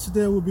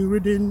Today we'll be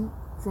reading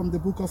from the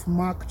book of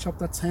Mark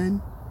chapter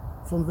 10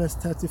 from verse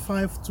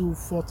 35 to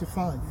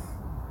 45.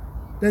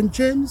 Then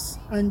James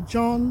and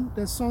John,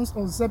 the sons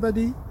of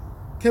Zebedee,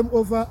 came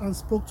over and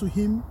spoke to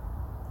him.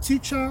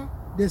 "Teacher,"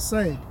 they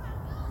said,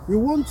 "we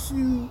want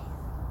you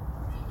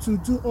to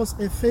do us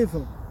a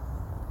favor."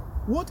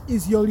 "What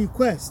is your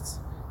request?"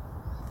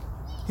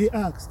 he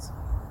asked.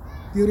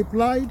 They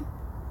replied,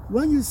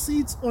 "When you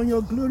sit on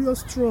your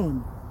glorious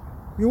throne,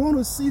 we want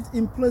to sit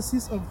in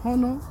places of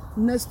honor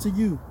next to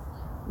you,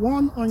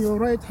 one on your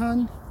right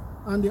hand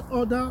and the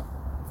other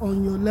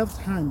on your left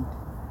hand."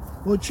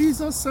 But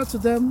Jesus said to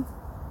them,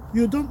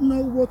 "You don't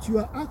know what you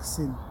are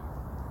asking.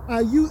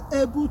 Are you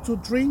able to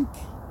drink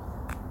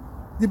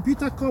the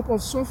bitter cup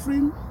of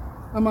suffering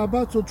I'm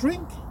about to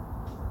drink?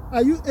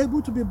 Are you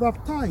able to be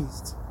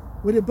baptized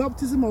with the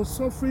baptism of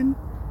suffering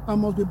I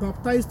must be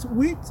baptized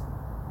with?"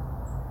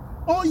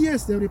 "Oh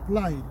yes," they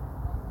replied,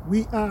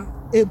 "we are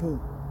able."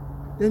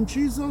 Then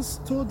Jesus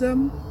told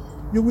them,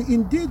 "You will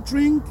indeed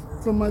drink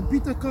from my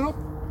bitter cup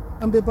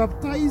and be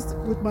baptized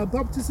with my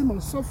baptism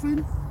of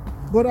suffering,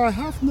 but I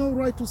have no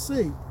right to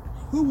say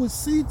who will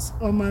sit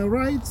on my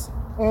right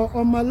or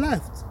on my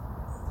left.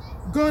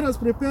 God has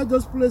prepared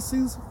those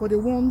places for the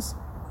ones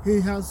he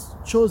has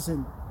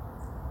chosen."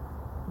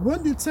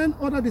 When the 10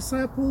 other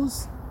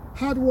disciples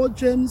heard what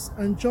James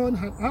and John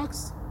had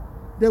asked,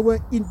 they were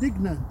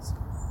indignant.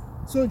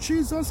 So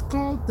Jesus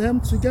called them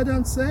together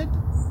and said,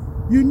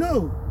 "You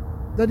know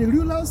that the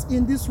rulers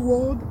in this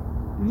world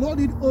lord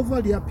it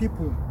over their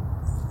people,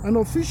 and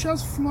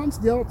officials flaunt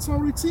their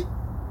authority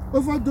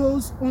over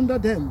those under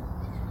them.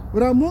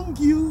 But among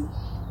you,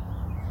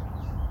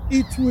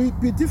 it will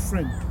be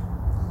different.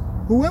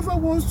 Whoever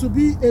wants to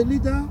be a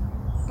leader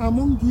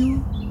among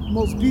you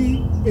must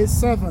be a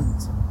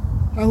servant,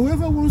 and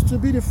whoever wants to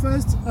be the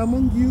first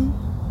among you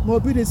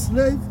must be the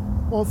slave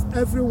of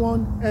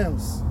everyone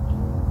else.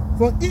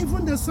 For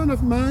even the Son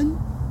of Man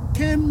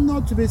came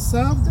not to be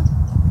served,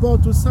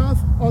 but to serve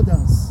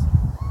others,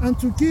 and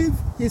to give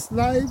his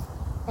life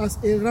as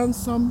a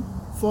ransom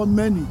for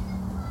many."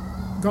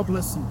 God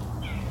bless you.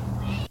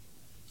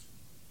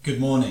 Good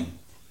morning.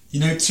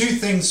 Two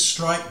things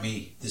strike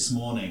me this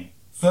morning.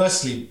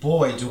 Firstly,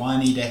 boy, do I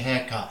need a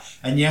haircut.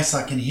 And yes,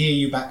 I can hear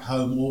you back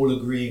home all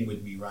agreeing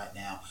with me right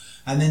now.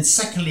 And then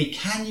secondly,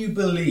 can you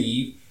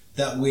believe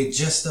that we're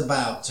just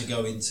about to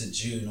go into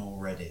June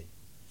already?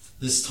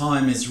 This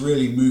time is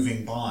really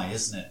moving by,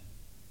 isn't it?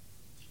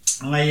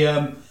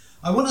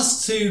 I want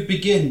us to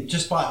begin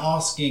just by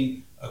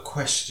asking a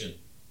question.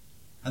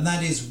 And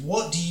that is,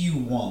 what do you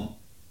want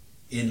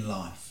in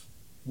life?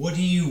 What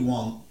do you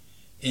want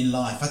in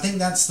life? I think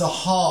that's the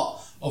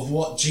heart of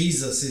what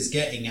Jesus is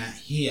getting at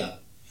here.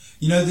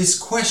 This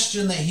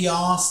question that he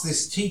asked,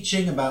 this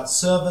teaching about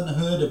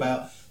servanthood,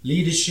 about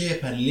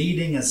leadership and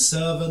leading as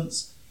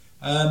servants,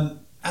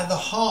 at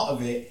the heart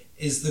of it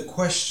is the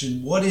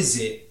question, what is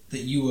it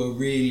that you are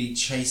really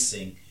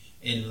chasing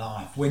in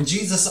life? When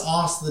Jesus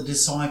asked the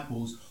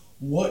disciples,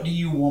 "What do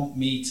you want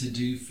me to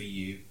do for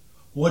you?"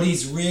 what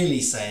he's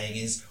really saying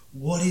is,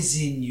 what is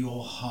in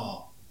your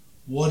heart?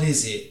 What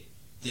is it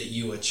that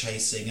you are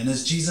chasing? And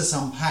as Jesus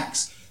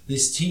unpacks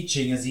this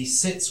teaching, as he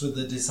sits with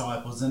the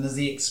disciples and as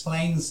he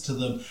explains to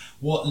them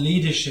what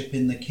leadership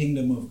in the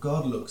kingdom of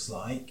God looks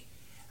like,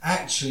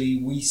 actually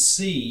we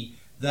see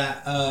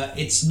that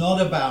it's not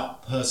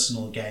about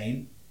personal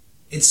gain.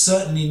 It's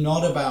certainly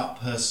not about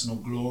personal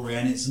glory,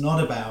 and it's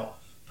not about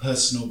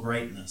personal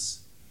greatness.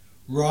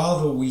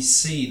 Rather, we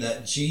see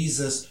that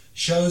Jesus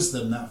shows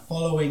them that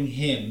following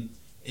him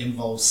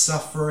involves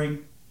suffering,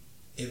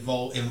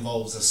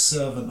 involves a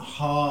servant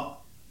heart,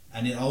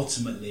 and it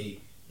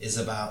ultimately is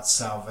about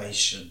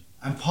salvation.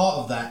 And part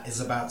of that is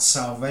about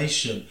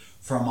salvation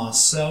from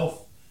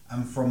ourself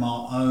and from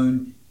our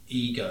own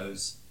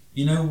egos.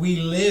 We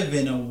live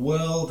in a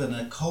world and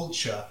a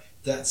culture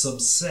that's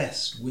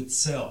obsessed with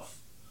self.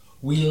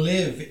 We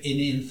live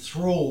in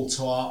thrall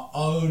to our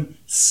own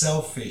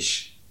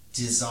selfish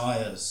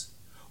desires.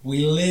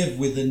 We live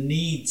with the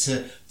need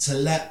to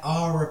let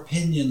our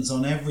opinions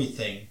on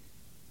everything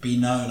be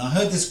known. I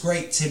heard this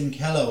great Tim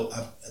Keller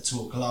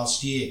talk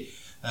last year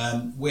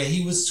where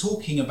he was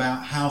talking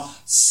about how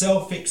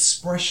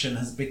self-expression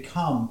has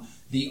become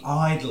the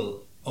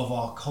idol of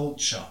our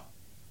culture,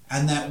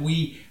 and that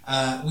we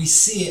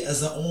see it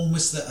as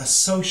almost a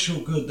social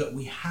good that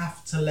we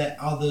have to let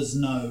others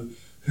know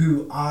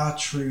who our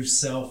true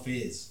self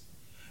is.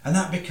 And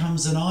that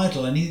becomes an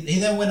idol. And he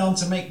then went on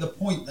to make the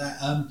point that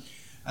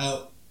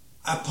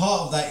a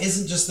part of that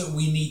isn't just that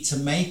we need to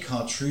make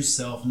our true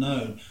self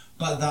known,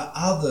 but that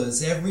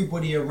others,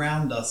 everybody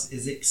around us,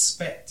 is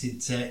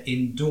expected to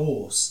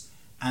endorse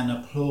and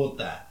applaud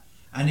that.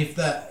 And if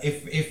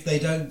they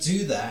don't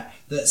do that,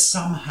 that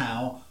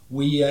somehow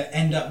we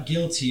end up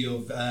guilty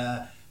of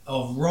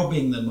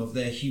robbing them of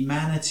their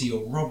humanity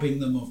or robbing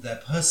them of their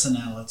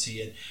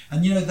personality.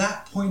 And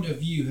that point of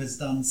view has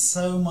done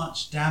so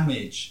much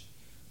damage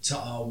to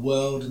our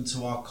world and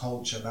to our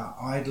culture, that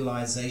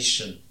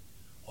idolization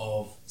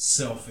of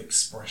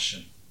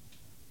self-expression.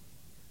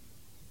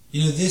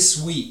 You know, this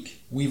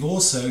week we've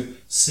also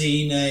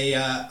seen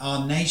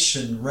our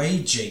nation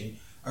raging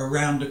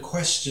around a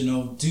question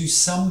of, do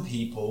some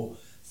people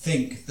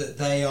think that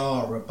they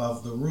are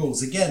above the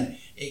rules? Again,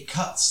 it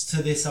cuts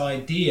to this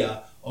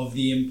idea of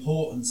the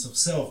importance of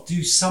self.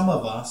 Do some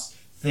of us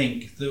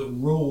think that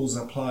rules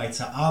apply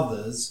to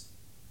others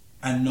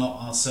and not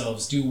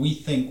ourselves? Do we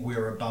think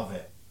we're above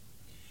it?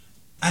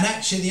 And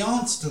actually the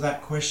answer to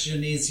that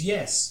question is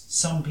yes,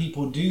 some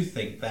people do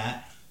think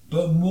that,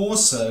 but more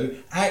so,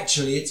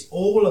 actually, it's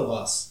all of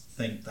us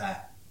think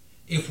that.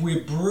 If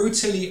we're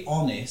brutally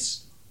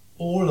honest,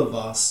 all of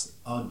us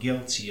are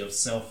guilty of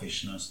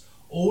selfishness.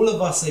 All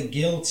of us are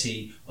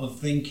guilty of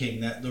thinking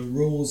that the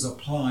rules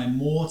apply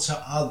more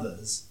to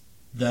others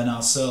than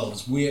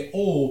ourselves. We're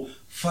all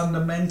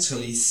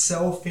fundamentally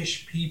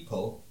selfish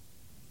people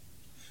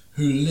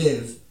who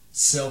live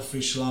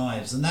selfish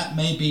lives. And that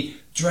may be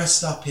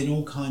dressed up in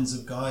all kinds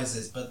of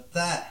guises, but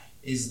that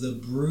is the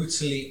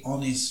brutally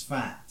honest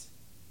fact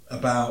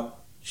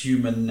about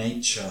human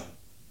nature.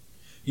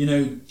 You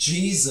know,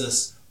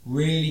 Jesus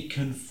really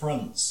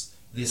confronts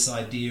this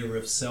idea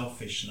of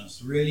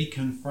selfishness, really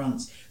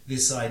confronts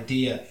this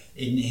idea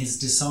in his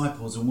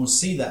disciples, and we'll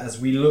see that as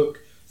we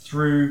look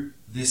through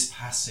this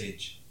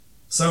passage.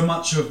 So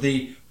much of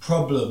the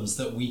problems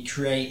that we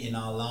create in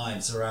our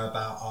lives are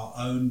about our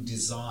own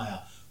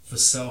desire for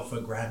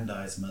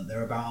self-aggrandizement.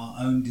 They're about our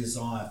own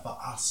desire for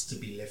us to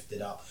be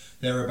lifted up.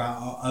 They're about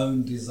our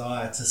own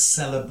desire to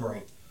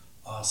celebrate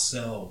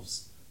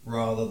ourselves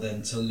rather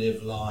than to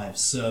live lives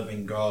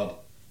serving God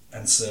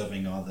and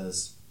serving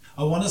others.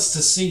 I want us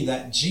to see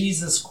that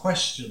Jesus'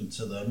 question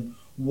to them,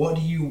 what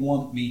do you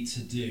want me to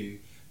do?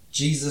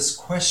 Jesus'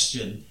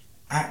 question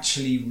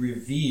actually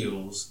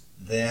reveals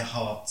their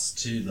hearts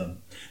to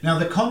them. Now,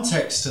 the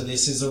context to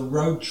this is a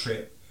road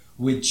trip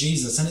with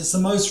Jesus, and it's the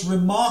most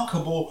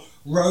remarkable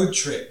road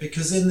trip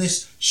because in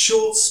this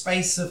short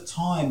space of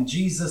time,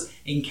 Jesus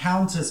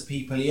encounters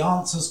people. He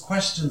answers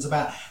questions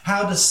about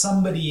how does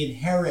somebody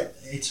inherit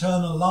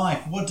eternal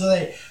life? What do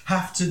they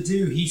have to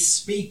do? He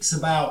speaks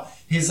about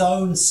his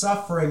own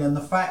suffering and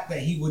the fact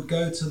that he would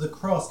go to the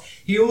cross.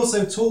 He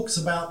also talks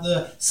about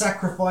the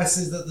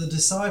sacrifices that the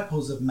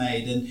disciples have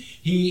made, and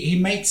he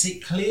makes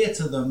it clear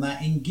to them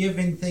that in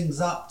giving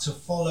things up to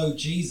follow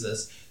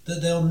Jesus,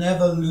 that they'll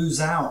never lose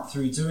out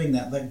through doing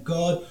that, that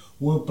God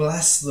will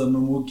bless them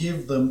and will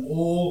give them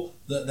all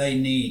that they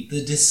need.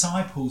 The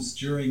disciples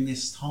during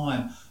this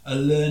time are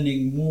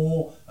learning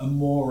more and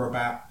more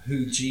about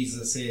who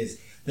Jesus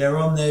is. They're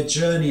on their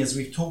journey, as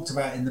we've talked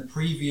about in the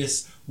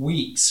previous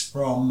weeks,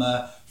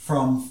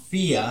 from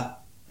fear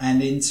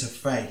and into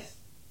faith.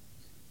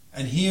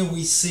 And here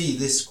we see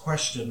this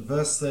question,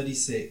 verse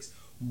 36,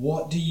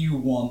 what do you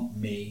want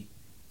me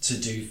to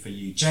do for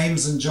you?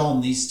 James and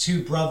John, these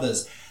two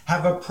brothers,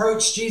 have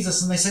approached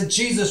Jesus and they said,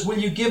 Jesus, will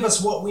you give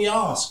us what we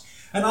ask?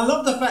 And I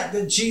love the fact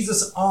that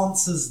Jesus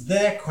answers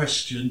their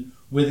question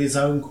with his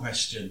own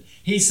question.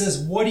 He says,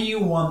 what do you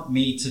want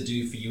me to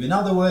do for you? In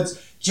other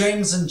words,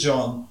 James and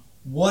John,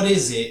 what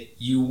is it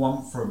you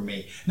want from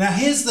me? Now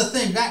here's the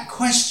thing, that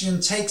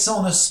question takes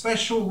on a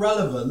special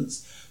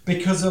relevance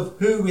because of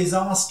who is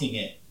asking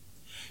it.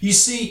 You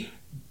see,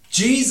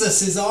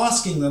 Jesus is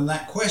asking them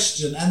that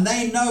question, and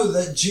they know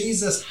that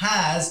Jesus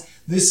has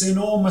this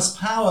enormous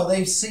power.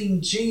 They've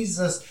seen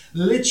Jesus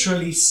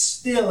literally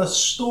still a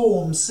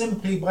storm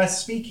simply by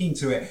speaking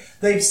to it.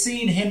 They've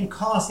seen him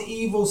cast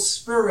evil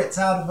spirits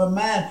out of a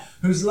man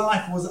whose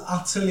life was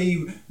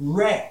utterly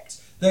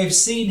wrecked. They've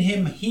seen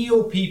him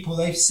heal people.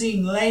 They've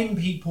seen lame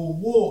people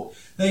walk.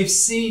 They've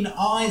seen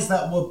eyes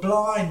that were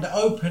blind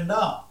opened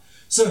up.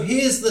 So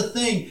here's the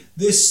thing.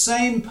 This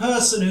same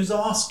person who's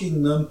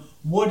asking them,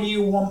 what do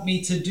you want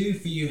me to do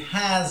for you,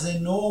 has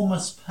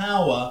enormous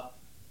power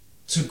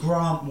to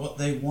grant what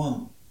they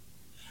want.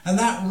 And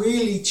that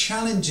really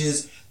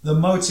challenges the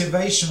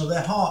motivation of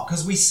their heart,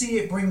 because we see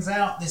it brings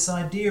out this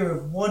idea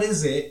of what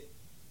is it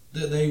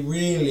that they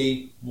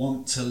really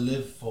want to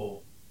live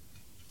for.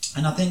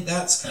 And I think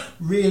that's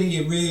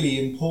really,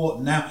 really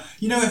important. Now,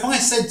 you know, if I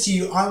said to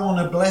you, I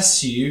want to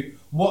bless you,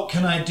 what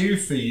can I do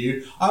for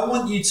you? I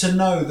want you to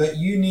know that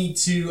you need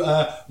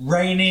to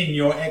rein in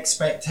your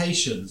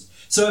expectations.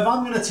 So if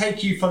I'm going to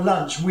take you for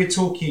lunch, we're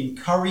talking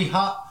Curry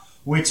Hut,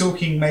 we're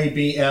talking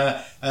maybe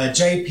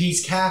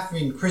JP's Cafe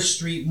in Chris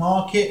Street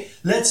Market.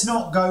 Let's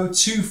not go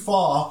too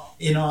far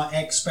in our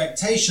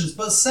expectations.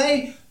 But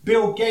say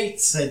Bill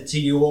Gates said to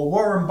you, or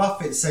Warren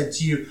Buffett said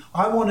to you,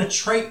 I want to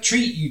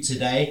treat you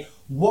today.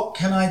 What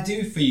can I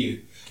do for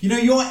you? You know,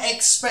 your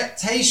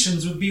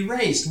expectations would be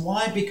raised.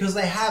 Why? Because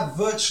they have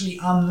virtually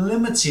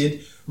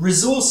unlimited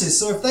resources.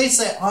 So if they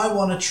say, I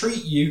want to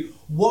treat you,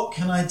 what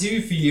can I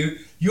do for you?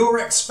 Your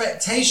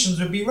expectations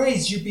would be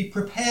raised. You'd be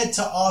prepared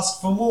to ask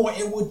for more.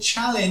 It would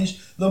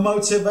challenge the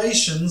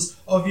motivations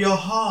of your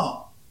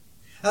heart.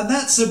 And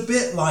that's a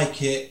bit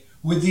like it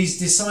with these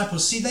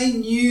disciples. See, they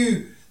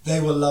knew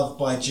they were loved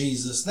by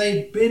Jesus.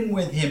 They'd been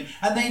with him,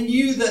 and they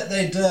knew that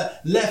they'd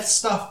left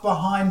stuff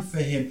behind for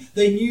him.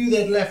 They knew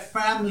they'd left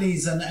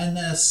families and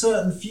a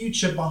certain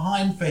future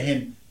behind for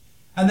him.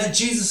 and that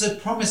Jesus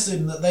had promised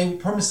them that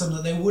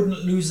they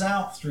wouldn't lose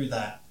out through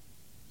that.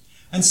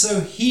 And so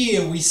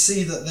here we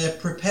see that they're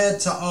prepared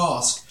to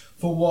ask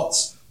for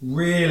what's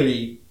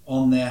really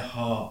on their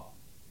heart.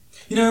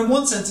 You know, in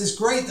one sense, it's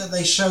great that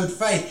they showed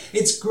faith.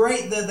 It's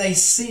great that they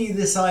see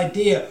this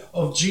idea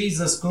of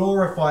Jesus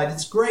glorified.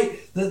 It's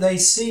great that they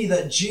see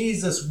that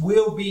Jesus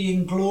will be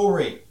in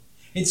glory.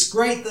 It's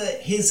great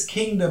that his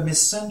kingdom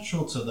is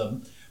central to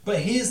them.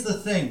 But here's the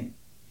thing.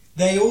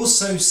 They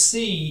also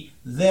see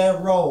their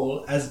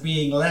role as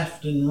being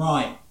left and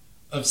right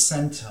of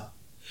center.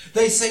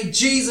 They say,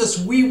 Jesus,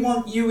 we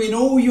want you in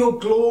all your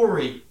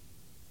glory.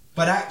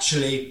 But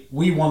actually,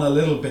 we want a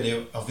little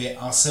bit of it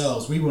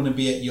ourselves. We want to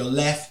be at your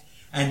left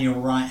and your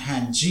right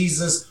hand.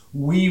 Jesus,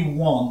 we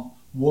want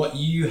what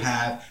you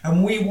have,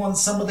 and we want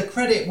some of the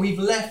credit. We've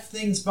left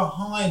things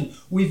behind.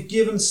 We've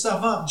given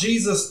stuff up.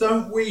 Jesus,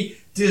 don't we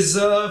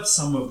deserve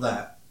some of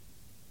that?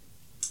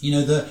 You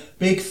know, the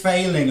big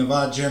failing of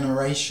our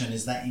generation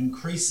is that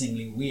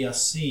increasingly we are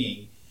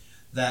seeing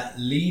that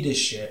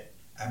leadership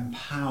and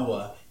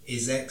power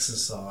is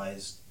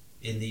exercised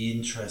in the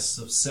interests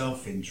of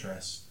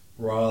self-interest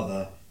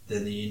rather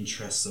than the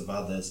interests of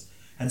others.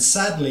 And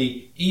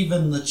sadly,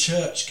 even the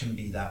church can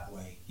be that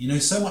way. You know,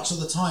 so much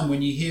of the time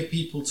when you hear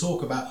people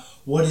talk about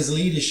what is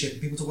leadership,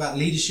 people talk about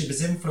leadership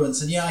as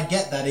influence, and yeah, I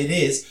get that, it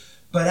is.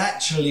 But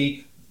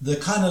actually, the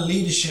kind of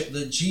leadership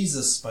that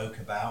Jesus spoke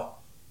about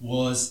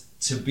was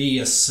to be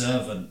a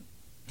servant.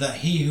 That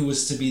he who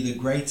was to be the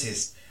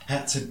greatest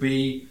had to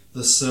be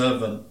the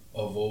servant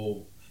of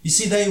all. You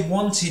see, they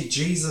wanted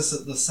Jesus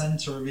at the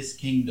center of his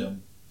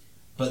kingdom,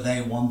 but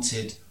they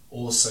wanted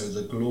also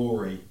the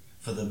glory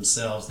for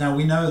themselves. Now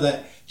we know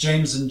that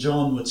James and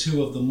John were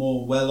two of the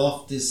more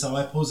well-off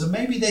disciples, and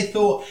maybe they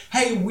thought,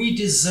 hey, we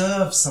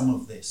deserve some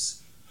of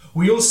this.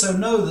 We also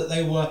know that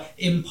they were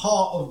in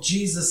part of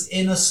Jesus'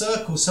 inner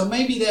circle, so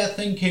maybe they're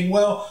thinking,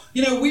 well,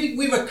 you know,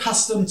 we're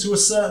accustomed to a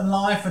certain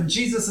life and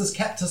Jesus has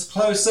kept us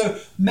close, so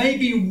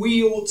maybe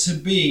we ought to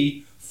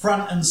be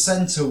front and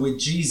center with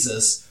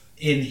Jesus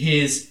in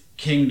his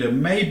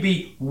kingdom.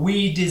 Maybe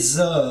we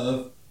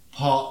deserve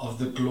part of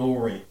the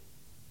glory.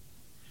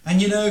 And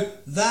you know,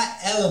 that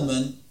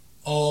element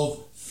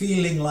of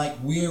feeling like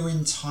we're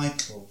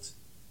entitled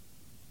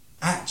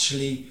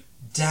actually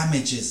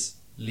damages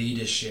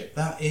leadership.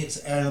 That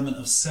its element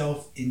of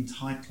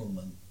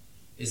self-entitlement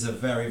is a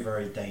very,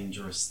 very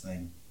dangerous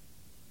thing.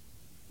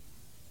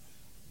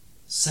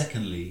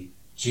 Secondly,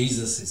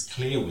 Jesus is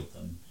clear with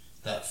them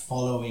that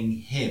following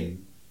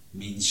him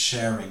means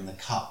sharing the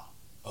cup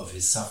of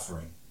his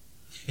suffering.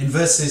 In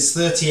verses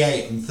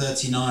 38 and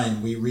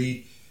 39 we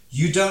read,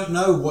 "You don't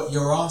know what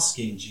you're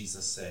asking,"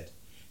 Jesus said.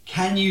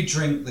 "Can you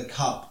drink the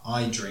cup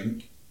I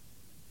drink,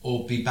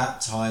 or be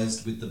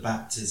baptized with the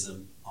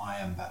baptism I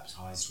am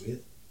baptized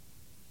with?"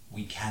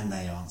 "We can,"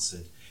 they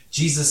answered.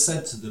 Jesus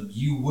said to them,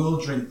 "You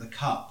will drink the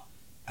cup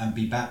and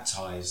be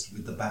baptized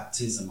with the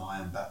baptism I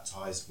am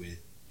baptized with.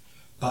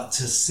 But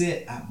to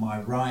sit at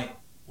my right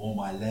or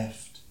my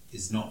left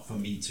is not for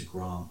me to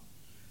grant.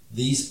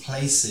 These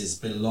places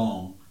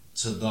belong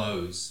to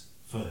those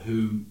for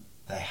whom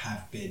they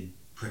have been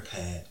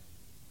prepared."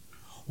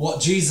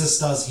 What Jesus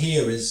does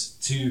here is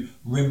to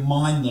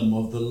remind them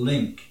of the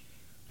link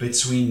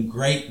between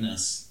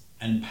greatness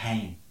and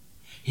pain.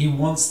 He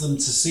wants them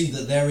to see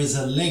that there is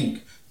a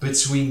link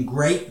between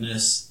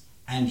greatness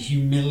and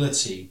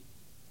humility,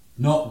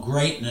 not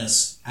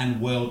greatness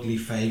and worldly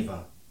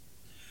favor.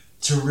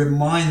 To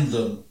remind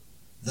them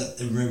that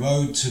the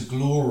road to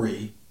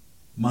glory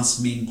must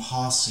mean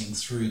passing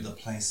through the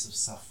place of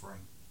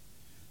suffering.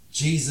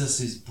 Jesus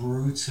is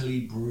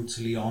brutally,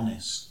 brutally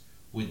honest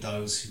with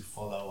those who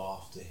follow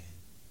after him.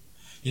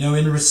 You know,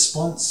 in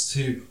response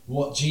to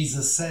what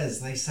Jesus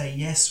says, they say,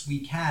 yes, we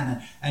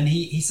can. And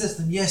he says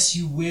to them, yes,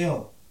 you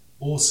will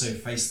also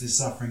face this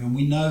suffering. And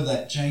we know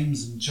that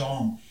James and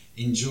John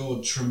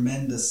endured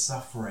tremendous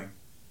suffering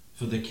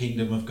for the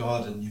kingdom of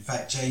God. And in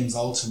fact, James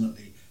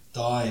ultimately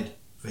died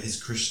for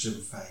his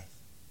Christian faith.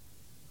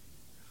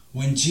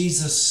 When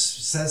Jesus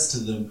says to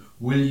them,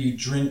 "Will you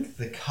drink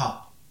the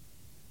cup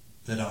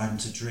that I am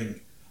to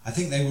drink?" I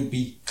think they would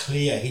be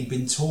clear. He'd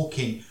been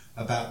talking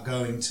about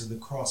going to the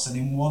cross, and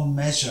in one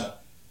measure,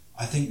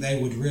 I think they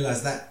would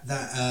realize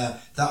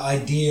that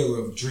idea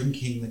of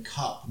drinking the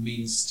cup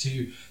means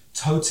to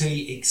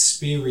totally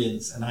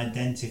experience and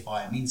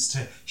identify. It means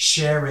to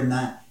share in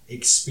that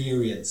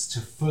experience,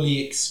 to fully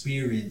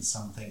experience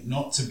something,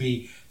 not to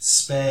be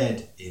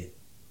spared it.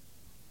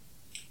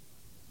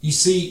 You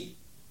see,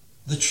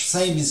 the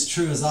same is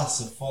true as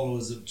us as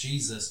followers of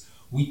Jesus.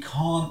 We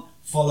can't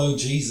follow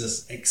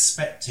Jesus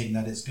expecting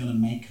that it's going to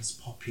make us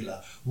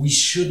popular. We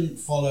shouldn't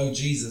follow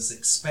Jesus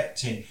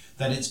expecting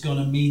that it's going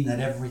to mean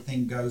that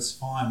everything goes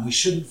fine. We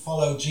shouldn't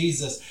follow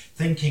Jesus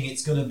thinking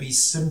it's going to be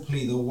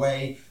simply the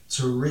way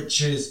to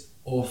riches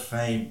or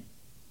fame.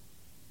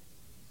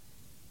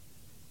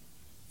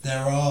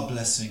 There are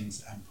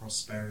blessings and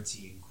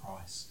prosperity in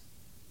Christ.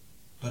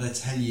 But I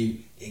tell you,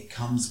 it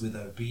comes with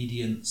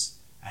obedience,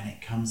 and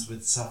it comes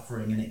with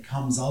suffering, and it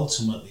comes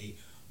ultimately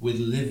with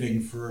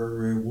living for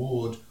a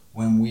reward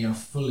when we are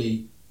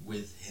fully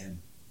with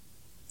him.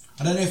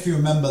 I don't know if you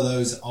remember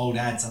those old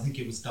ads. I think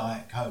it was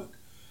Diet Coke.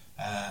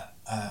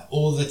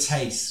 All the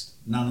taste,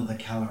 none of the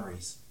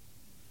calories.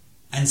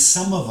 And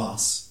some of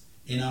us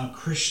in our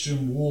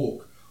Christian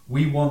walk,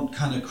 we want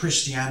kind of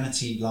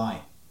Christianity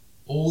light,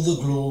 all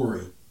the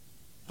glory,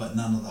 but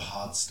none of the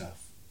hard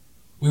stuff.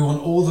 We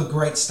want all the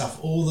great stuff,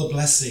 all the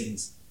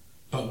blessings,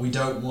 but we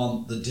don't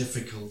want the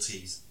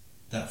difficulties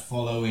that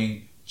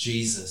following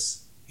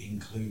Jesus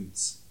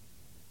includes.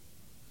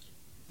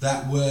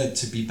 That word,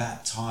 to be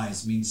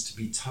baptized, means to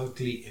be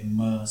totally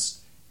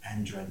immersed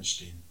and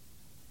drenched in.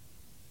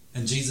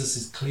 And Jesus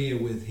is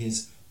clear with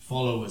his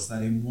followers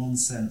that in one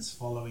sense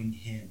following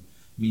him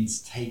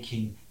means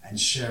taking and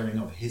sharing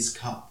of his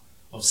cup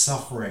of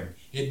suffering.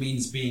 It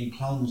means being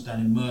plunged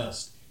and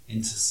immersed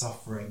into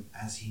suffering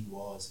as he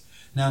was.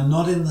 Now,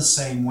 not in the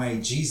same way.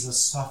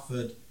 Jesus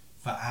suffered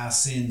for our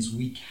sins.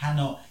 We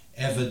cannot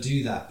ever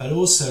do that. But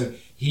also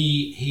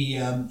he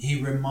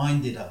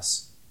reminded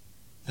us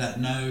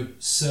that no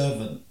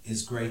servant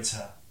is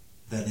greater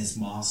than his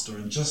master.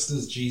 And just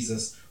as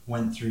Jesus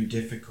went through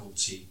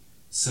difficulty,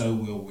 so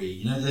will we.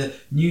 You know, the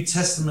New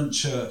Testament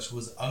church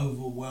was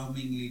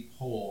overwhelmingly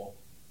poor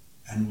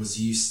and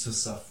was used to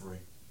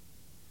suffering.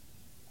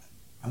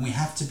 And we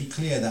have to be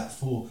clear that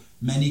for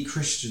many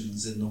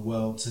Christians in the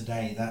world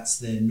today, that's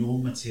their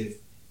normative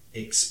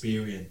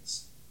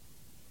experience.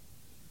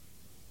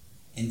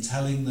 In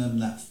telling them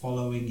that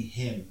following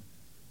him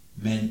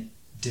meant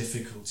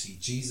difficulty,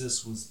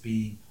 Jesus was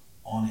being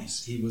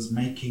honest. He was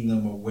making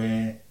them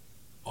aware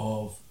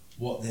of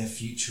what their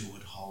future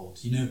would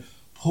hold. You know,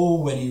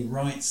 Paul, when he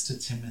writes to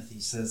Timothy,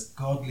 says,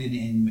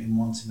 in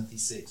 1 Timothy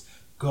 6,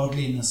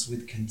 godliness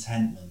with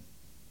contentment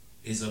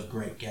is of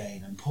great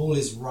gain. And Paul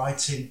is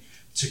writing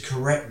to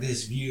correct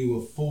this view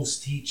of false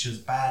teachers,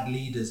 bad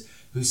leaders,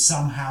 who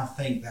somehow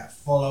think that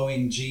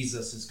following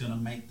Jesus is going to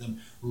make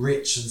them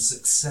rich and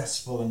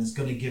successful and is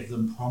going to give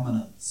them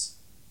prominence.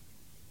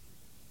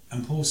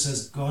 And Paul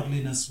says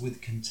godliness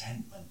with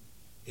contentment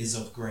is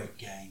of great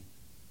gain.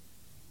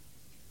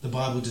 The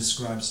Bible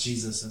describes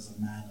Jesus as a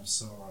man of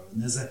sorrow.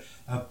 And there's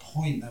a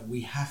point that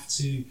we have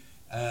to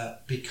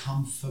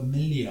become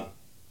familiar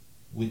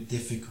with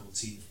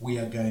difficulty if we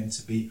are going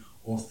to be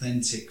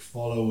authentic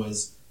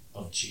followers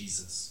of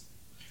Jesus.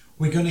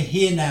 We're going to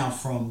hear now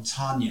from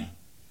Tanya.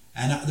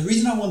 And the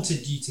reason I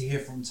wanted you to hear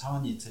from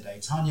Tanya today,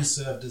 Tanya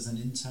served as an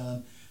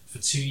intern for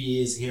 2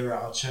 years here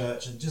at our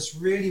church and just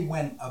really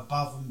went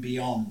above and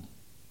beyond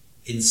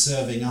in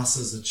serving us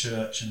as a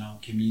church and our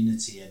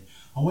community. And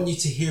I want you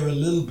to hear a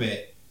little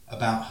bit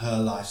about her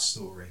life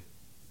story.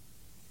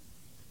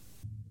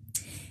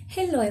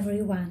 Hello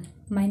everyone,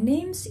 my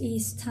name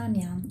is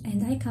Tanya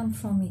and I come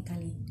from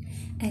Italy.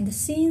 And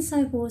since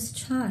I was a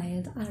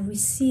child, I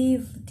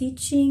received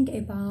teaching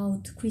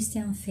about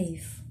Christian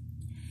faith.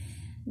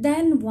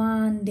 Then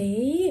one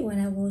day, when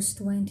I was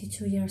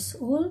 22 years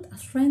old, a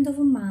friend of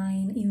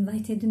mine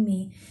invited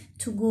me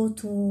to go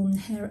to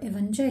her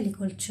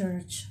evangelical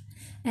church.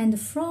 And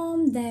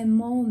from that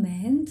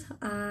moment,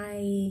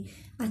 I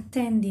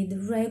attended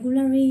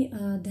regularly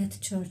that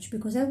church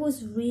because I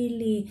was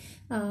really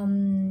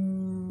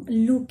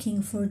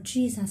looking for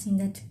Jesus in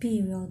that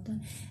period.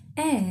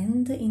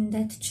 And in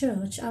that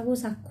church, I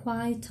was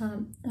quite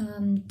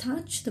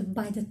touched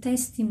by the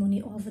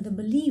testimony of the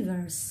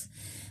believers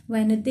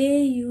when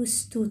they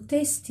used to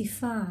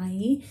testify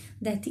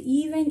that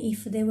even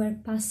if they were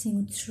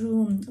passing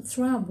through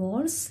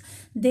troubles,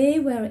 they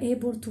were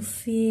able to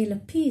feel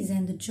peace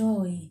and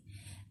joy.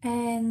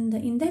 And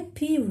in that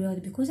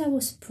period, because I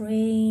was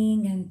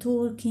praying and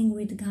talking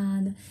with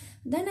God,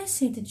 then I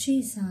said,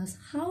 Jesus,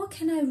 how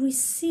can I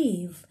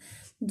receive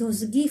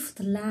those gifts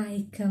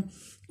like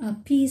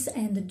peace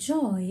and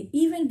joy,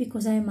 even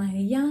because I'm a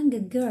young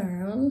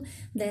girl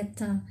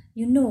that,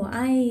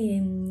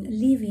 I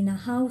live in a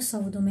house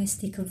of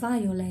domestic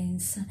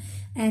violence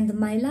and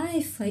my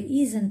life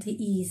isn't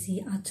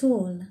easy at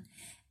all.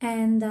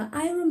 And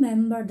I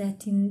remember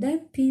that in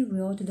that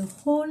period, the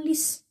Holy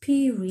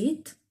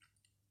Spirit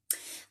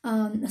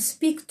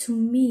speak to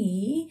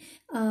me,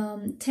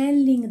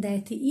 telling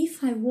that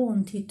if I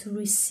wanted to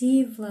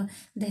receive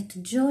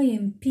that joy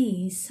and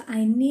peace,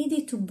 I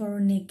needed to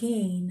born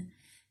again.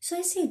 So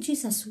I said,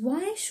 Jesus,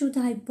 why should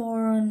I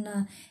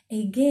born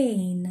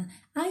again?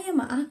 I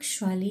am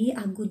actually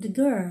a good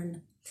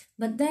girl.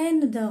 But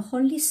then the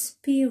Holy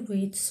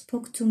Spirit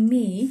spoke to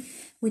me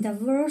with a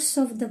verse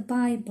of the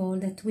Bible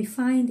that we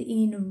find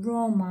in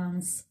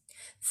Romans.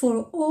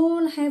 For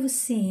all have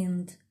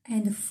sinned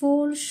and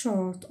fall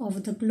short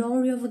of the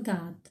glory of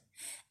God,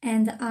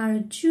 and are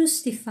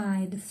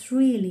justified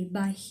freely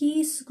by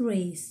His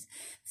grace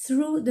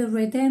through the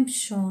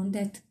redemption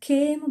that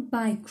came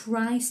by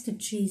Christ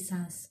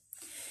Jesus.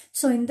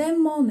 So in that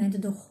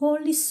moment, the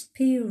Holy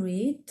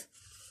Spirit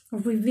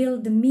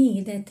revealed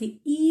me that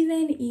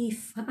even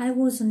if I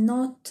was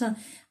not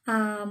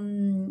a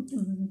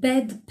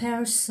bad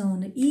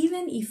person,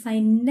 even if I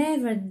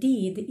never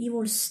did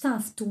evil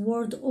stuff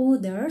toward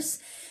others,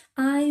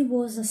 I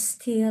was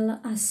still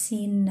a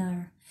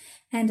sinner.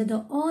 And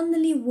the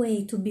only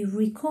way to be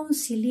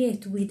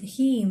reconciled with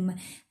Him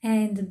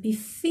and be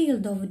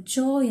filled of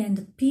joy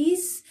and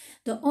peace,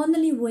 the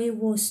only way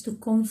was to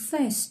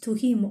confess to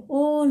Him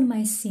all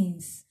my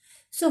sins.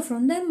 So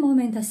from that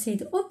moment I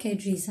said, okay,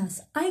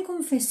 Jesus, I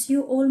confess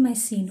you all my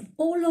sin.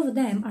 All of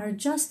them are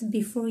just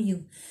before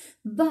you.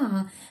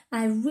 But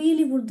I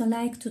really would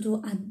like to do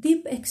a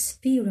deep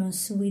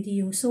experience with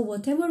you. So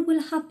whatever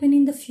will happen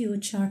in the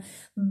future,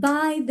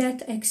 by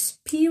that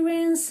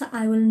experience,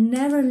 I will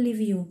never leave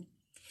you.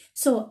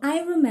 So I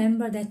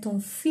remember that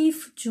on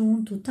 5th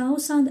June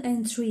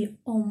 2003,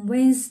 on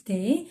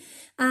Wednesday,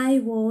 I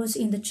was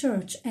in the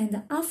church,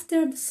 and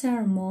after the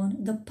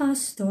sermon, the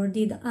pastor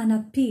did an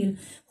appeal,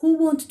 who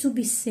want to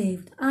be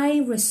saved? I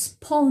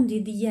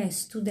responded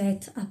yes to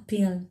that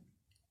appeal.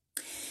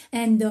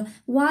 And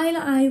while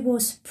I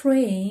was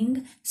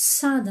praying,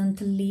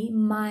 suddenly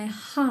my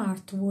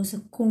heart was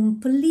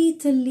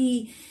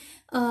completely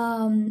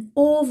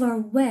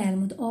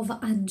overwhelmed of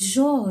a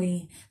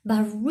joy,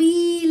 but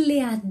really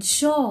a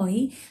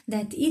joy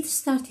that it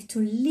started to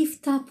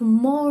lift up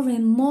more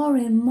and more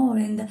and more.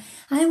 And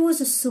I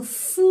was so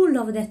full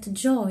of that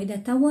joy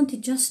that I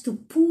wanted just to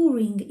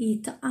pouring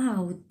it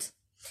out.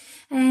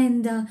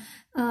 And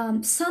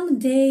some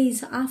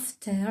days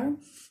after,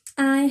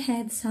 I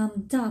had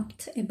some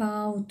doubt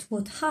about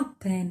what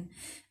happened,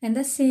 and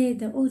I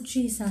said, oh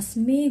Jesus,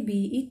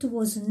 maybe it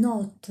was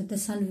not the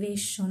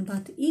salvation,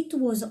 but it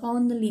was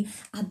only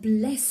a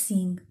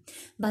blessing.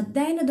 But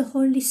then the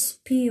Holy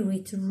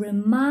Spirit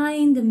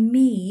reminded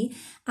me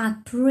a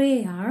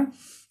prayer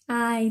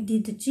I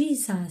did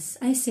Jesus.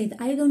 I said,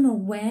 I don't know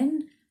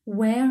when,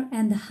 where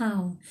and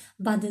how,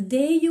 but the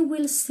day you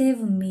will save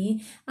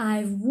me,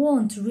 I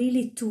want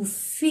really to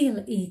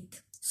feel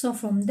it. So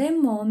from that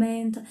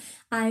moment,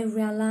 I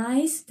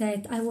realized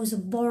that I was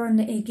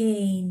born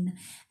again,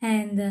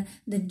 and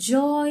the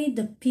joy,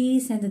 the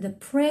peace, and the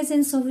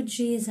presence of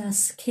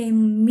Jesus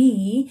came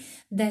me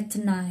that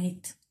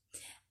night.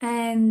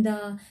 And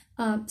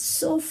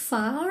so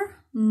far,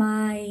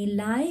 my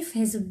life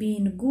has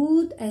been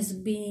good, has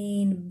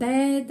been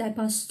bad. I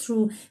passed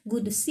through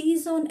good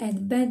season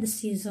and bad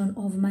season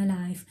of my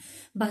life.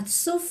 But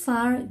so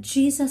far,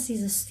 Jesus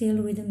is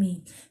still with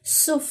me.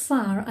 So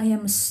far, I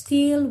am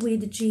still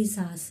with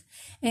Jesus.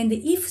 And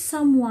if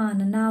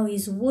someone now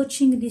is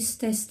watching this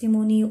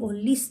testimony or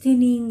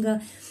listening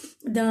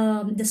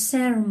the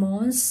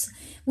sermons,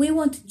 we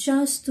want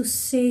just to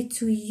say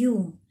to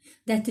you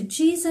that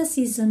Jesus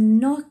is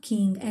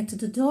knocking at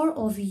the door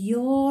of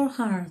your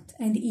heart,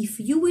 and if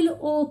you will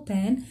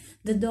open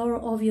the door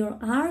of your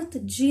heart,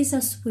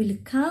 Jesus will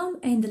come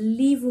and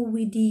live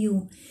with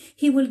you.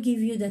 He will give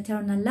you the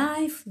eternal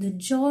life, the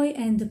joy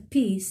and the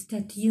peace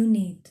that you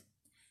need.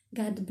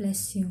 God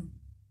bless you.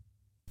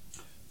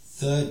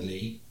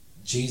 Thirdly,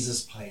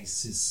 Jesus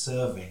places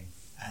serving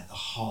at the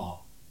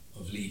heart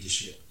of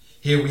leadership.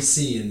 Here we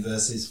see in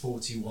verses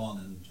 41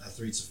 and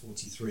 3 to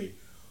 43,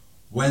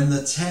 when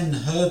the 10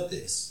 heard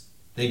this,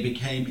 they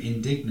became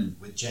indignant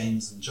with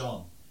James and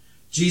John.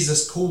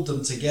 Jesus called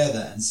them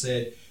together and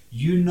said,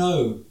 you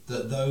know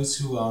that those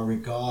who are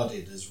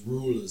regarded as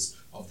rulers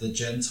of the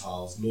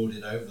Gentiles lord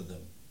it over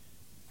them,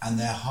 and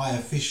their high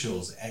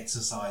officials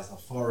exercise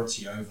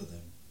authority over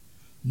them.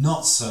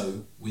 Not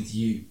so with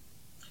you.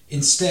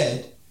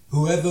 Instead,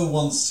 whoever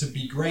wants to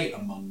be great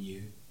among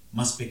you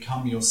must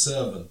become your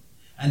servant,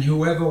 and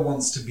whoever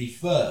wants to be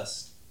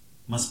first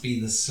must be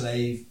the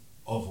slave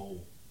of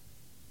all.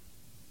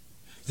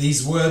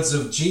 These words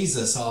of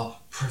Jesus are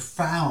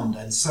profound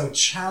and so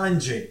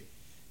challenging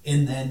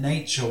in their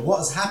nature. What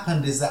has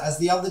happened is that as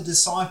the other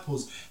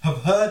disciples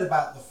have heard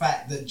about the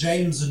fact that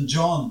James and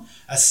John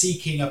are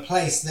seeking a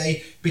place,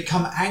 they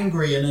become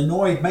angry and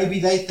annoyed. Maybe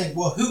they think,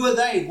 well, who are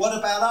they? What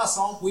about us?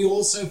 Aren't we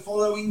also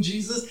following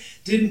Jesus?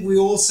 Didn't we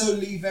also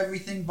leave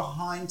everything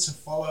behind to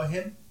follow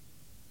him?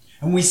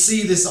 And we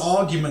see this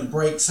argument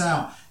breaks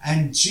out,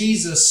 and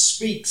Jesus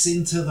speaks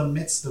into the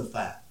midst of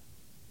that.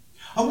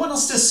 I want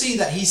us to see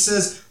that he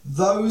says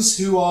those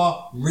who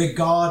are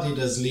regarded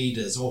as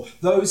leaders, or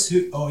those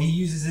who, or he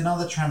uses in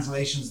other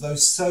translations,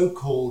 those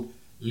so-called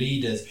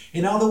leaders.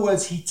 In other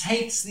words, he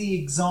takes the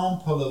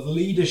example of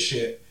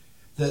leadership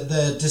that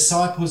the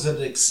disciples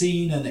had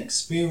seen and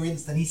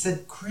experienced, and he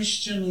said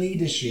Christian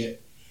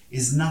leadership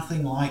is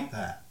nothing like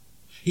that.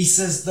 He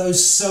says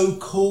those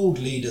so-called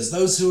leaders,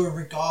 those who are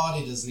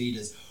regarded as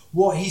leaders,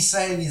 what he's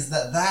saying is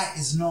that that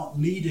is not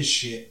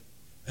leadership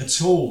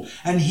at all.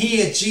 And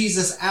here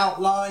Jesus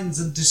outlines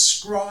and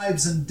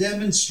describes and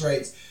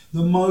demonstrates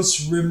the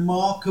most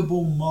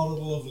remarkable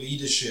model of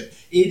leadership.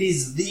 It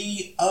is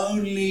the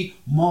only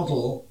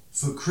model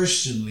for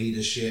Christian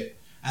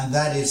leadership, and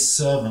that is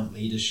servant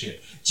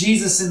leadership.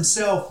 Jesus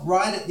himself,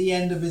 right at the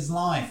end of his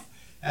life,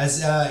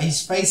 as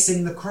he's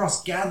facing the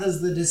cross,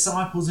 gathers the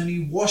disciples and he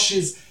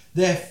washes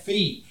their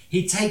feet.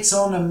 He takes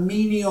on a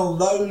menial,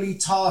 lowly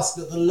task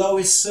that the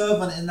lowest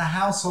servant in the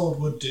household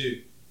would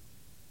do.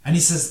 And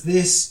he says,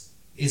 this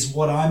is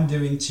what I'm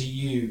doing to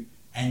you,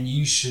 and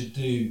you should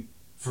do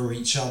for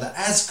each other.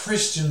 As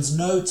Christians,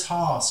 no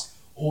task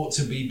ought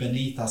to be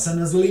beneath us. And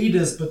as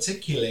leaders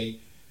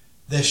particularly,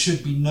 there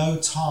should be no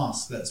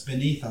task that's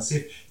beneath us.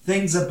 If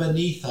things are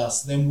beneath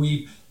us, then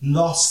we've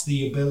lost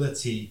the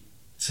ability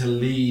to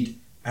lead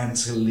and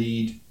to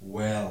lead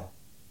well.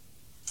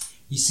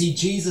 You see,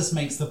 Jesus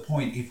makes the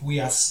point, if we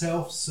are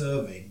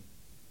self-serving,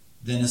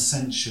 then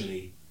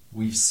essentially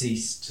we've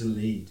ceased to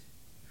lead.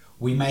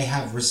 We may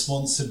have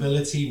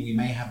responsibility, we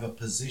may have a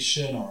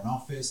position or an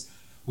office,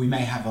 we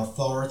may have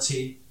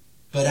authority,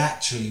 but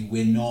actually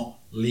we're not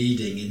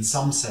leading. In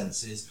some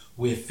senses,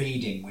 we're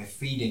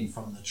feeding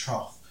from the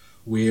trough.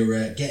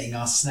 We're getting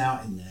our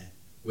snout in there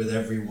with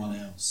everyone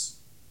else.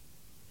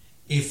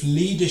 If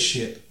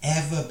leadership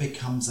ever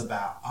becomes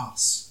about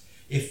us,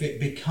 if it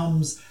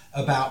becomes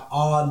about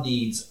our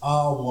needs,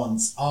 our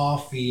wants, our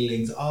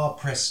feelings, our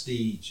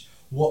prestige,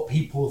 what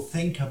people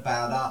think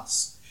about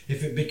us,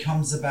 if it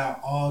becomes about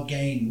our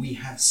gain, we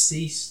have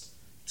ceased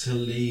to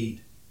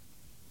lead.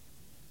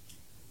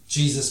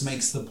 Jesus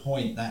makes the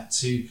point that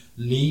to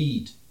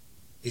lead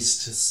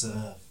is to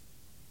serve,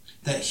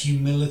 that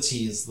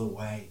humility is the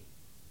way.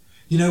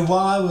 You know,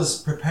 while I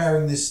was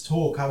preparing this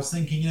talk, I was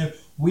thinking,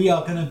 we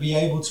are going to be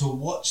able to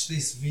watch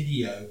this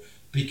video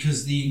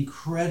because the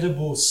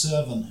incredible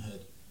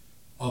servanthood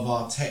of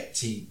our tech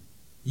team.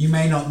 You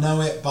may not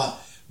know it, but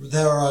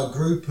there are a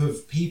group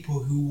of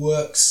people who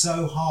work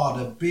so hard.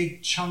 A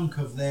big chunk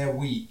of their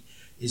week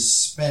is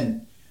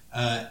spent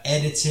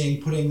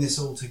editing, putting this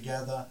all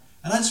together.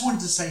 And I just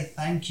wanted to say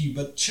thank you.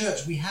 But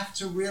church, we have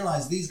to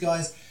realize these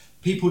guys,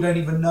 people don't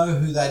even know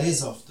who that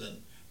is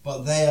often,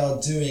 but they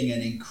are doing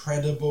an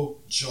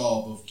incredible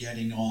job of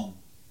getting on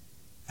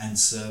and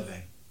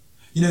serving.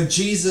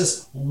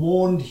 Jesus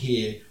warned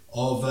here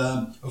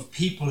of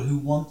people who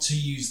want to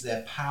use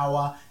their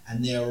power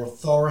and their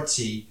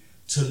authority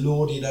to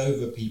lord it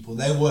over people.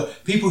 They were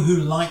people who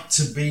like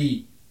to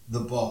be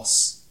the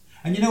boss.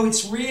 And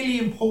it's really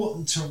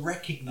important to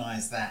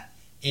recognize that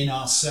in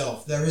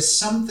ourselves. There is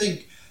something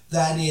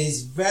that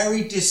is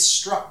very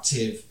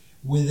destructive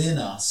within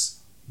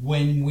us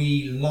when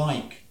we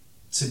like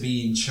to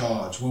be in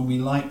charge, when we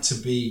like to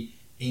be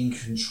in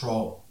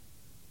control.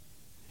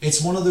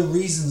 It's one of the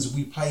reasons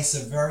we place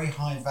a very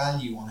high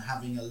value on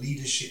having a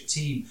leadership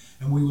team.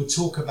 And we would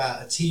talk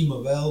about a team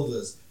of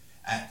elders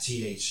at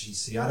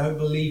THCC. I don't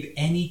believe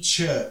any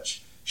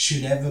church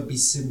should ever be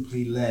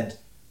simply led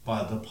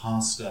by the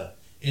pastor.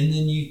 In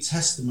the New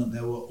Testament,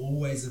 there were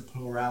always a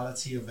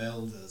plurality of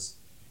elders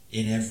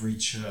in every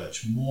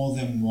church, more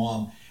than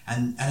one.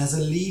 And as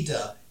a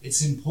leader,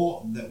 it's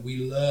important that we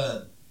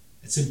learn.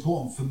 It's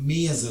important for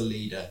me as a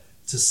leader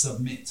to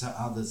submit to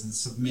others and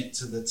submit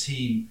to the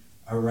team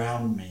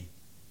around me.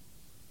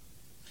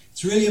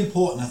 It's really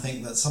important, I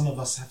think, that some of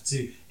us have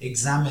to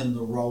examine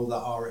the role that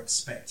our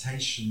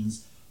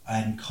expectations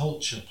and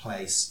culture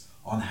place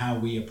on how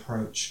we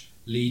approach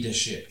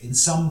leadership. In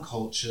some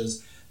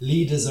cultures,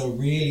 leaders are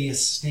really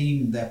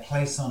esteemed, they're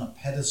placed on a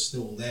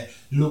pedestal, they're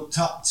looked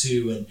up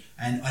to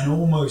and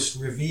almost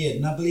revered.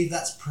 And I believe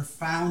that's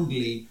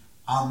profoundly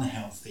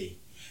unhealthy.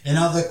 In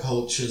other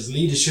cultures,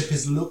 leadership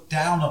is looked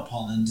down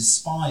upon and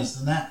despised,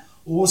 and that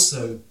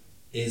also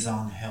is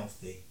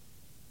unhealthy.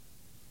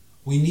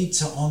 We need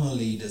to honor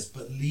leaders,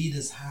 but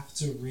leaders have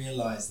to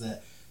realize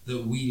that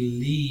we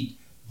lead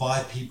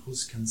by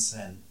people's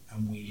consent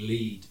and we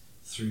lead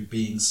through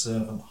being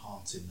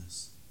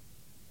servant-heartedness.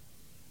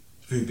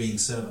 Through being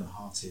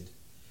servant-hearted.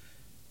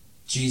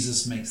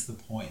 Jesus makes the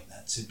point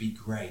that to be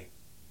great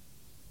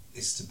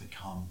is to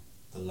become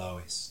the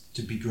lowest.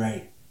 To be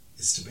great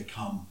is to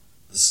become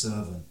the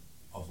servant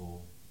of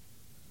all.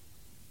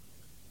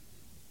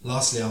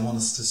 Lastly, I want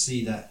us to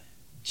see that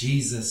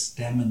Jesus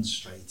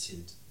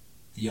demonstrated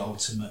the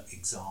ultimate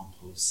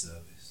example of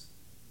service.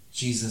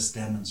 Jesus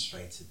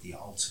demonstrated the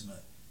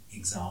ultimate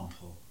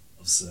example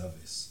of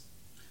service.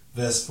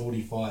 Verse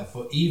 45,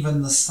 for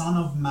even the Son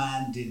of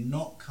Man did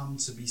not come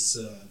to be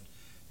served,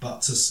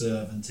 but to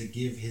serve and to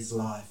give his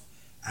life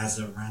as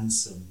a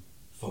ransom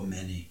for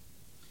many.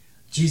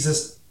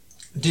 Jesus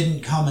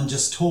didn't come and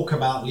just talk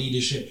about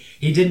leadership.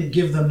 He didn't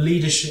give them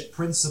leadership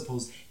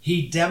principles.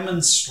 He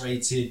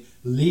demonstrated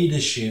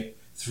leadership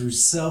through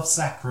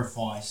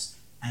self-sacrifice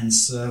and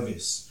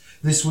service.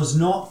 This was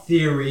not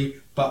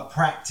theory, but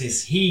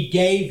practice. He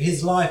gave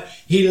his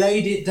life. He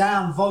laid it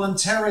down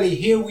voluntarily.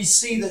 Here we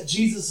see that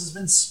Jesus has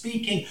been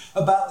speaking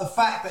about the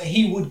fact that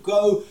he would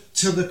go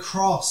to the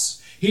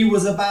cross. He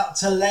was about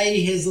to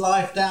lay his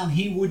life down.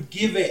 He would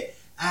give it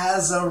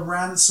as a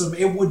ransom.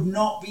 It would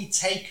not be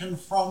taken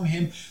from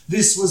him.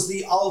 This was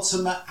the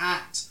ultimate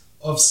act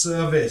of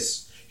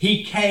service.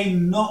 He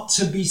came not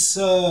to be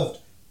served,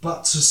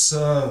 but to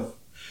serve,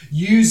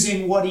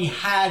 using what he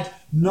had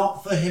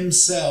not for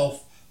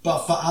himself,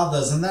 but for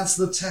others. And that's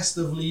the test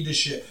of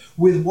leadership.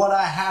 With what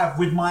I have,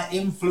 with my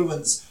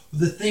influence,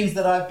 the things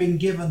that I've been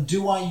given,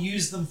 do I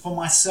use them for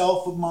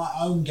myself and my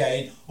own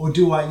gain, or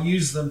do I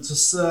use them to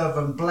serve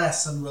and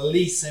bless and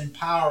release,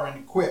 empower and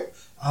equip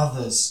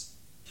others?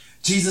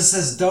 Jesus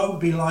says, don't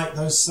be like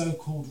those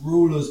so-called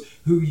rulers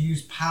who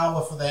use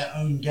power for their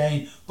own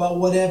gain. But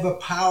whatever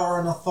power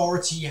and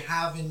authority you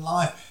have in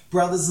life,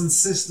 brothers and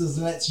sisters,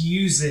 let's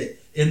use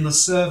it in the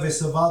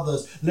service of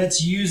others.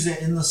 Let's use it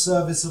in the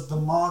service of the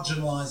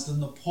marginalized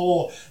and the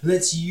poor.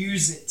 Let's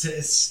use it to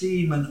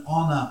esteem and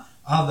honor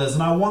others.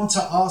 And I want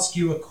to ask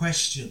you a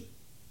question.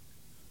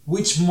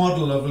 Which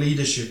model of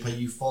leadership are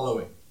you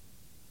following?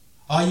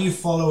 Are you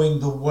following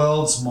the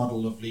world's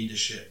model of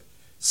leadership?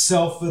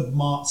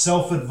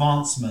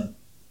 Self-advancement,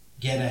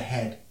 get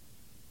ahead?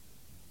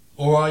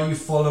 Or are you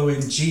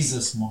following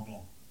Jesus'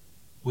 model,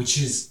 which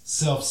is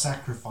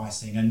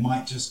self-sacrificing and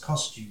might just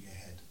cost you your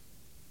head?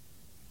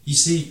 You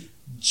see,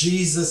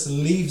 Jesus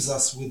leaves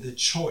us with a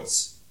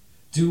choice.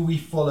 Do we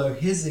follow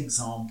his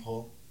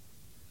example,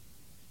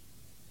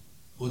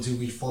 or do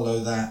we follow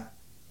that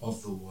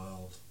of the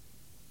world?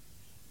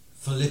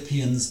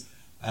 Philippians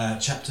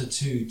chapter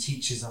 2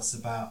 teaches us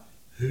about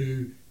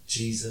who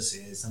Jesus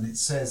is, and it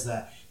says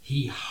that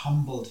he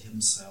humbled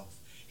himself.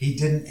 He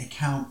didn't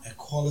account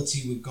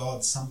equality with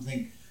God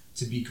something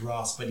to be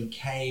grasped, but he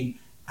came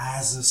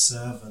as a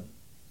servant.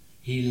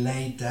 He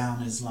laid down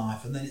his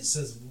life. And then it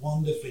says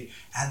wonderfully,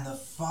 and the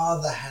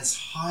Father has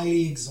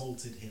highly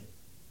exalted him.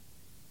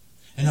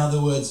 In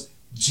other words,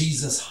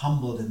 Jesus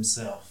humbled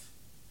himself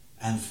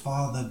and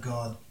Father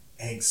God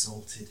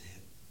exalted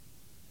him.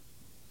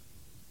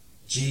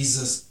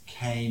 Jesus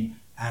came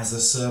as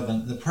a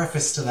servant. The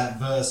preface to that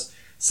verse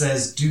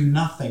says, do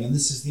nothing, and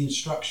this is the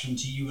instruction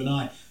to you and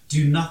I,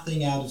 do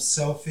nothing out of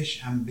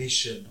selfish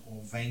ambition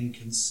or vain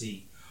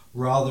conceit.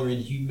 Rather,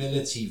 in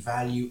humility,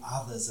 value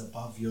others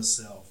above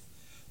yourself,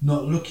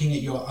 not looking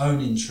at your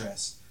own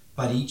interests,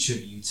 but each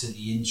of you to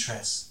the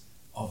interests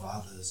of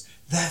others.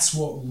 That's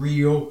what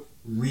real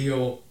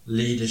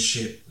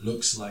leadership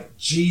looks like.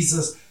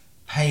 Jesus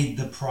paid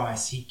the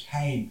price. He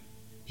came.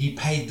 He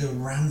paid the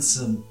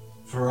ransom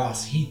for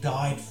us. He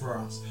died for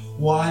us.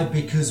 Why?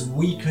 Because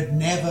we could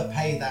never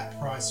pay that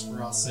price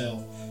for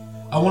ourselves.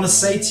 I want to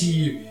say to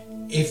you,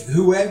 if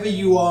whoever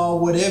you are,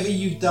 whatever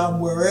you've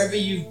done, wherever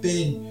you've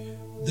been,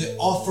 the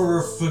offer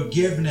of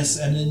forgiveness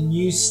and a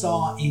new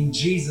start in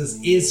Jesus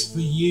is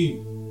for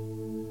you.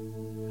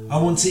 I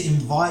want to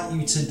invite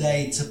you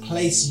today to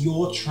place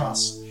your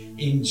trust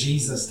in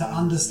Jesus, to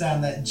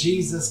understand that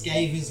Jesus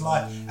gave his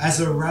life as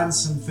a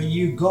ransom for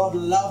you. God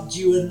loved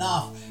you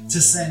enough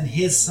to send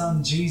his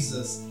son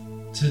Jesus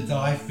to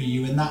die for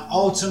you. And that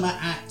ultimate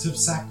act of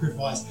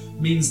sacrifice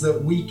means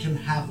that we can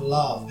have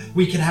love,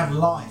 we can have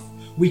life,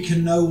 we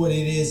can know what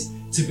it is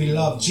to be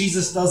loved.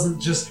 Jesus doesn't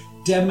just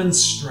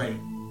demonstrate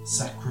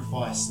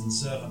sacrifice and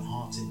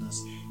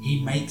servant-heartedness.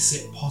 He makes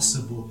it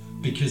possible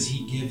because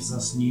he gives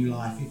us new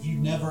life. If you've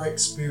never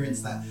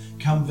experienced that,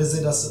 come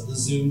visit us at the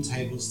Zoom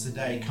tables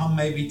today. Come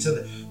maybe to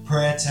the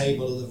prayer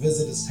table or the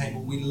visitors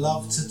table. We'd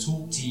love to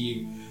talk to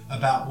you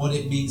about what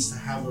it means to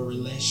have a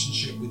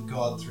relationship with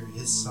God through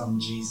his son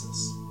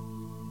Jesus.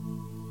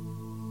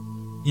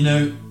 You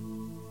know,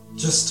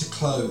 just to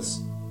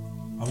close,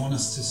 I want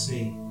us to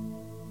see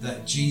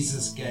that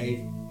Jesus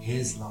gave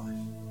his life.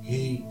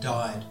 He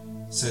died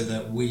so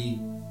that we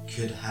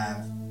could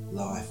have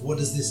life. What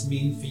does this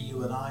mean for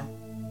you and I?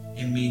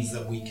 It means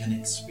that we can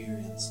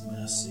experience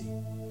mercy.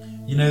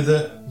 You know,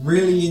 the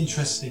really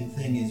interesting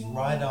thing is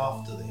right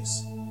after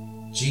this,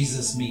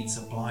 Jesus meets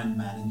a blind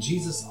man, and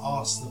Jesus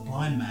asks the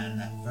blind man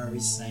that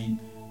very same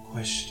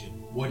question.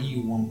 What do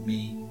you want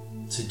me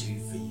to do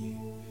for you?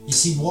 You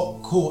see,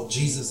 what caught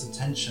Jesus'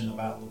 attention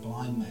about the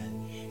blind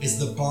man is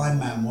the blind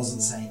man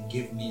wasn't saying,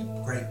 give me a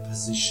great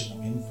position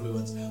of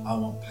influence, I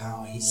want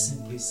power. He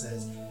simply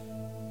says,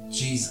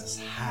 Jesus,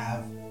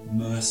 have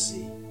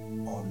mercy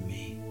on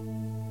me.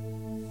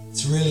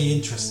 It's really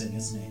interesting,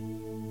 isn't it?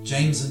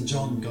 James and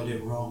John got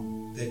it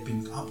wrong. They'd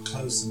been up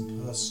close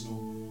and personal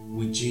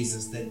with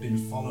Jesus. They'd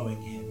been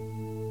following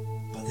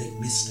him, but they'd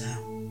missed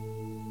out.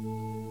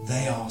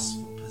 They asked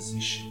for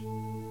position,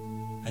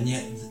 and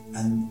yet,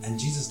 and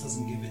Jesus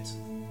doesn't give it to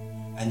them.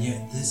 And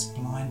yet this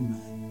blind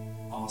man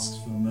asks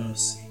for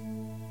mercy,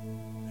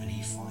 and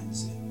he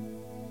finds it.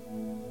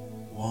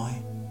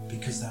 Why?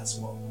 Because that's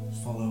what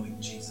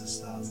following Jesus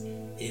does.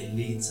 It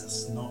leads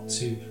us not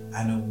to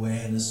an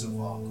awareness of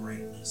our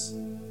greatness,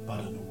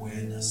 but an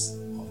awareness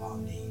of our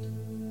need.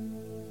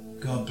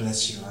 God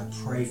bless you. I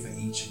pray for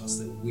each of us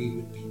that we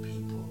would be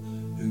people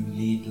who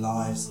lead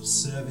lives of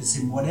service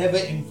in whatever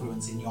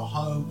influence, in your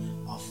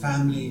home, our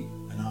family,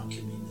 and our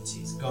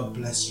communities. God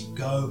bless you.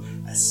 Go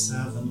as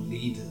servant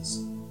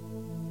leaders